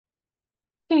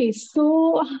Okay,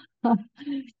 so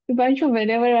Dipanshu,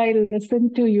 whenever I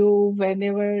listen to you,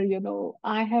 whenever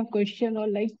I have question or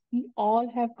like we all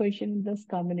have question in this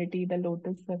community, the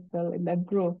Lotus Circle, in the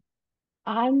group,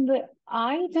 and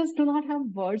I just do not have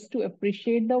words to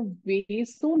appreciate the way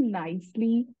so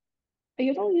nicely,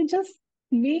 you just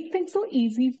make things so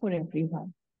easy for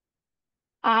everyone.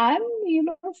 And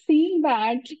seeing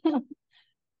that,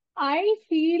 I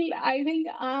think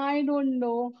I don't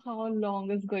know how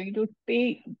long it's going to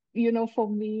take, for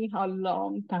me, how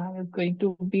long time is going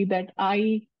to be that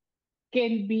I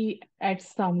can be at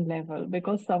some level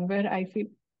because somewhere I feel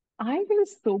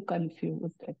so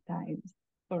confused at times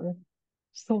for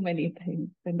so many things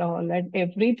and all, and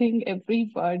everything,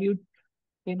 every word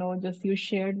just you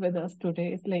shared with us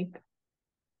today is like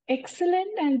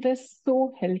excellent and just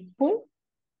so helpful.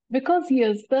 Because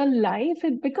yes, the life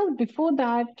because before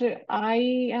that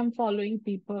I am following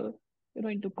people,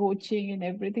 into coaching and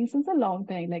everything since a long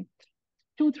time, like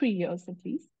 2, 3 years at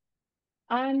least.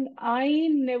 And I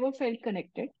never felt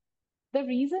connected. The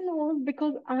reason was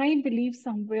because I believe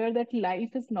somewhere that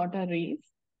life is not a race.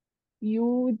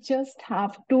 You just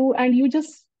have to, and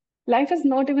life is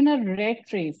not even a rat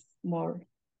race more,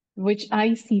 which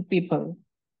I see people.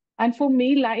 And for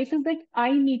me, life is like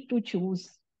I need to choose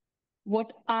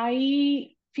what I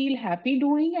feel happy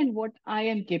doing and what I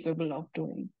am capable of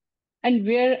doing, and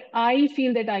where I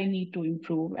feel that I need to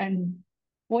improve. And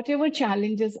whatever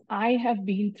challenges I have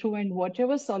been through and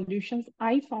whatever solutions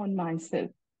I found myself.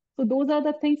 So, those are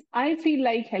the things I feel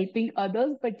like helping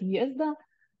others. But yes, the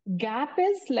gap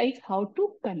is like how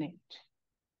to connect.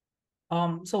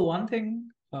 So one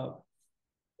thing,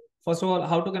 first of all,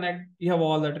 how to connect, you have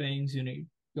all the trainings you need.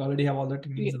 You already have all the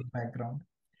trainings Yeah. in the background.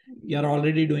 You're Yeah.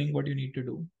 already doing what you need to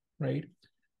do, right?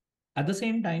 At the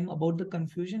same time, about the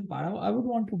confusion part, I would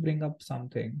want to bring up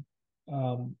something.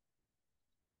 Um,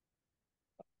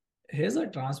 Here's a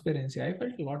transparency. I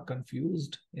felt a lot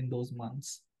confused in those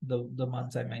months. The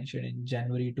months I mentioned in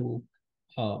January to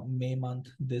May month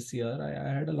this year.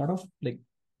 I had a lot of like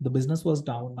the business was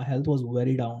down, my health was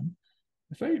very down.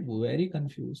 I felt very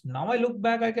confused. Now I look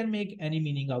back, I can make any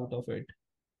meaning out of it.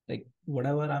 Like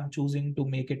whatever I'm choosing to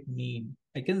make it mean.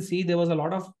 I can see there was a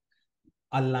lot of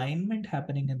alignment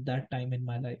happening at that time in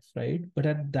my life, right? But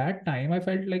at that time, I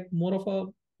felt like more of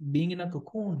a being in a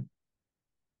cocoon.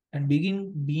 And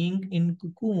being in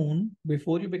cocoon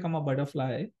before you become a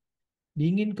butterfly,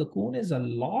 being in cocoon is a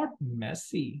lot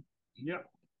messy. Yeah.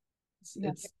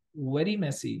 Yeah. It's very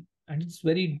messy and it's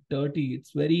very dirty.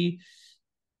 It's very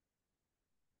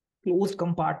closed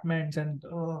compartments and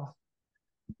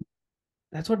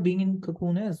that's what being in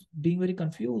cocoon is. Being very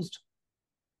confused,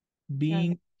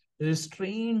 being Correct.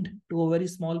 restrained to a very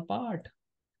small part.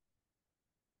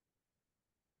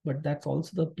 But that's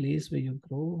also the place where you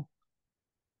grow.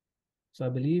 So I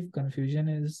believe confusion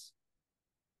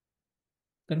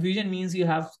means you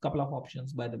have a couple of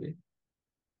options, by the way.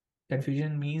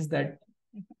 Confusion means that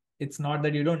Correct. it's not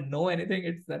that you don't know anything,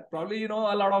 it's that probably you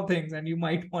know a lot of things and you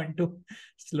might want to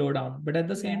slow down. But at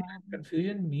the same Yeah. time,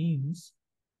 confusion means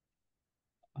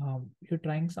you're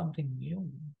trying something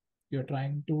new. You're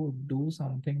trying to do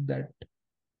something that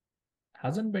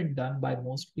hasn't been done by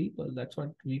most people. That's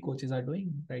what we coaches are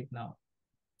doing right now.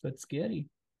 So it's scary.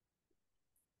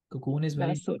 Cocoon is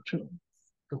very That's so true.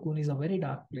 Cocoon is a very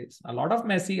dark place. A lot of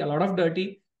messy, a lot of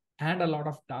dirty, and a lot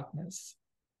of darkness.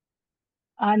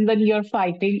 And when you're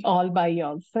fighting all by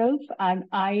yourself, and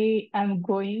I am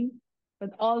going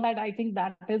with all that, I think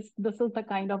this is the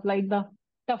kind of like the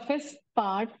toughest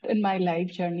part in my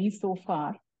life journey so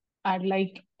far. And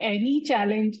like any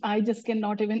challenge, I just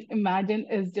cannot even imagine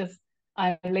is just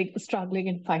I'm like struggling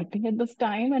and fighting at this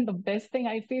time. And the best thing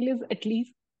I feel is at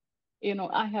least,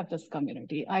 I have this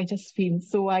community. I just feel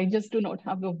so I just do not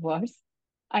have the words.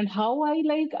 And how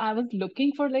I was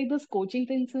looking for like this coaching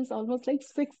thing since almost like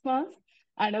 6 months.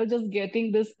 And I was just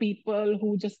getting this people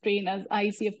who just train as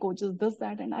ICF coaches, this,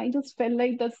 that. And I just felt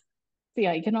like this, see,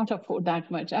 I cannot afford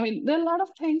that much. I mean, there are a lot of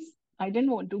things I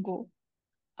didn't want to go.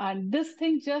 And this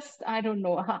thing just I don't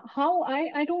know how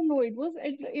I don't know, it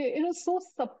was so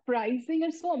surprising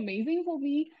and so amazing for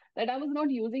me that I was not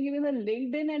using even the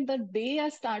LinkedIn, and the day I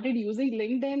started using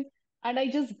LinkedIn and I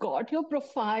just got your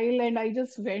profile and I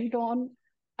just went on.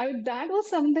 That was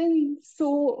something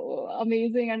so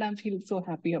amazing, and I feel so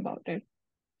happy about it.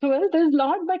 So, well, there's a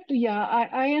lot, but yeah,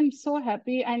 I am so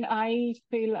happy, and I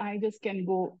feel I just can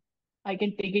go, I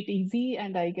can take it easy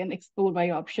and I can explore my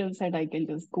options and I can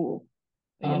just go,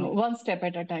 Um, one step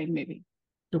at a time, maybe.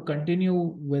 to continue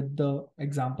with the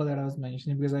example that I was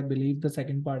mentioning, because I believe the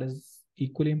second part is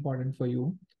equally important for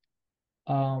you.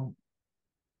 Um,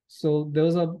 so there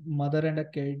was a mother and a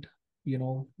kid.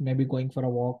 maybe going for a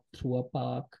walk through a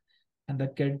park, and the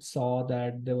kid saw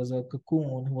that there was a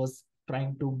cocoon who was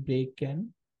trying to break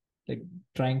in, like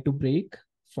trying to break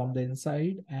from the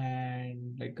inside,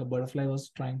 and like a butterfly was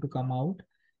trying to come out,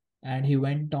 and he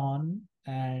went on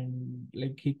and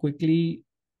like he quickly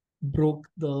broke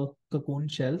the cocoon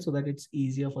shell so that it's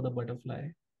easier for the butterfly.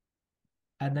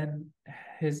 And then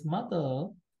his mother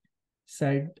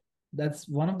said that's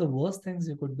one of the worst things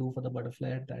you could do for the butterfly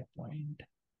at that point.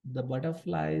 The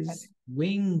butterfly's Correct.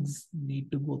 wings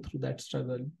need to go through that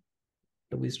struggle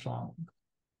to be strong,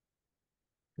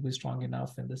 to be strong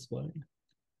enough in this world.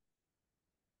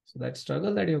 So that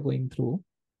struggle that you're going through,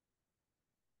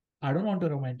 I don't want to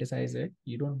romanticize it.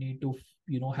 You don't need to,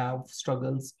 have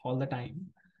struggles all the time.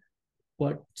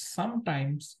 But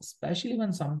sometimes, especially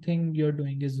when something you're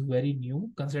doing is very new,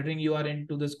 considering you are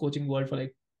into this coaching world for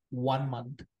like 1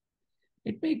 month,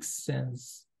 it makes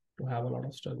sense to have a lot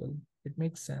of struggle. It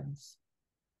makes sense.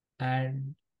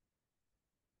 And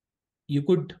you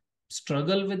could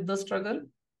struggle with the struggle,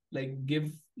 like give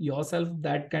yourself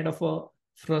that kind of a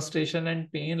frustration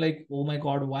and pain, like, oh my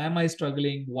God, why am I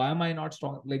struggling? Why am I not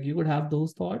strong? Like you could have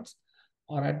those thoughts.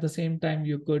 Or at the same time,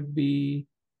 you could be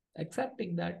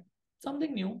accepting that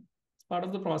something new, it's part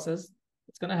of the process,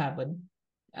 it's going to happen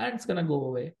and it's going to go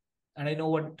away. And I know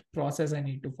what process I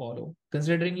need to follow,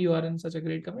 considering you are in such a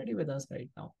great community with us right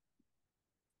now,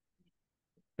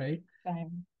 right?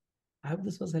 Time. I hope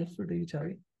this was helpful to you,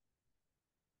 Chavi.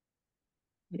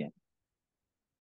 Yeah.